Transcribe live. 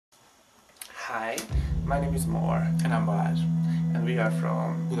Hi, my name is Mor. And I'm Balázs. And we are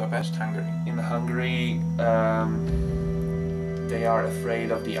from Budapest, Hungary. In Hungary, they are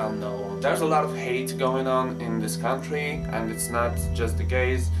afraid of the unknown. There's a lot of hate going on in this country, and it's not just the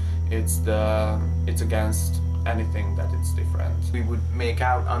gays, it's against anything that it's different. We would make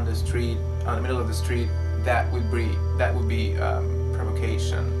out on the street, on the middle of the street, that would be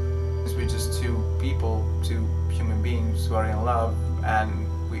provocation. We're just two people, two human beings who are in love, and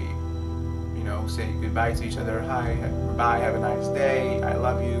we, say goodbye to each other. Hi, bye, have a nice day, I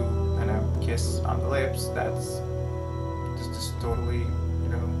love you, and a kiss on the lips. That's just totally,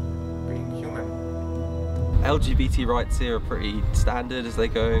 being human. LGBT rights here are pretty standard as they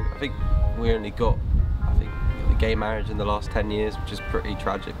go. I think we only got, the gay marriage in the last 10 years, which is pretty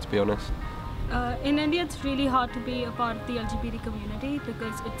tragic, to be honest. In India, it's really hard to be a part of the LGBT community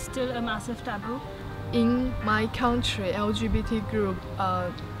because it's still a massive taboo. In my country, LGBT group,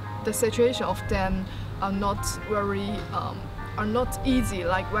 the situation of them are not easy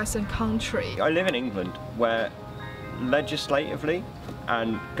like Western country. I live in England, where legislatively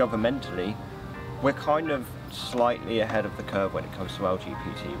and governmentally, we're kind of slightly ahead of the curve when it comes to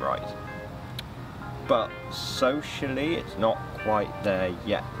LGBT rights. But socially, it's not quite there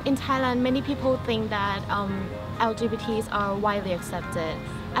yet. In Thailand, many people think that LGBTs are widely accepted.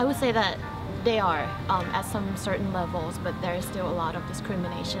 I would say that they are at some certain levels, but there is still a lot of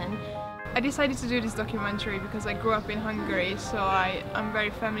discrimination. I decided to do this documentary because I grew up in Hungary, so I'm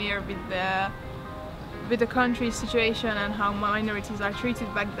very familiar with the country's situation and how minorities are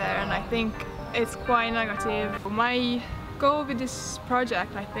treated back there, and I think it's quite negative. My goal with this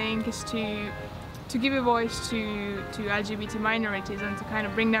project, I think, is to give a voice to LGBT minorities and to kind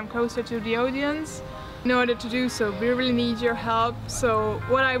of bring them closer to the audience. In order to do so, we really need your help. So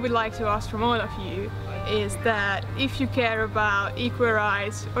what I would like to ask from all of you is that if you care about equal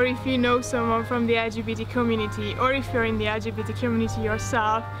rights, or if you know someone from the LGBT community, or if you're in the LGBT community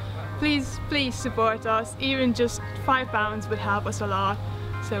yourself, please support us. Even just £5 would help us a lot.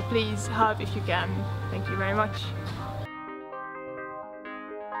 So please help if you can. Thank you very much.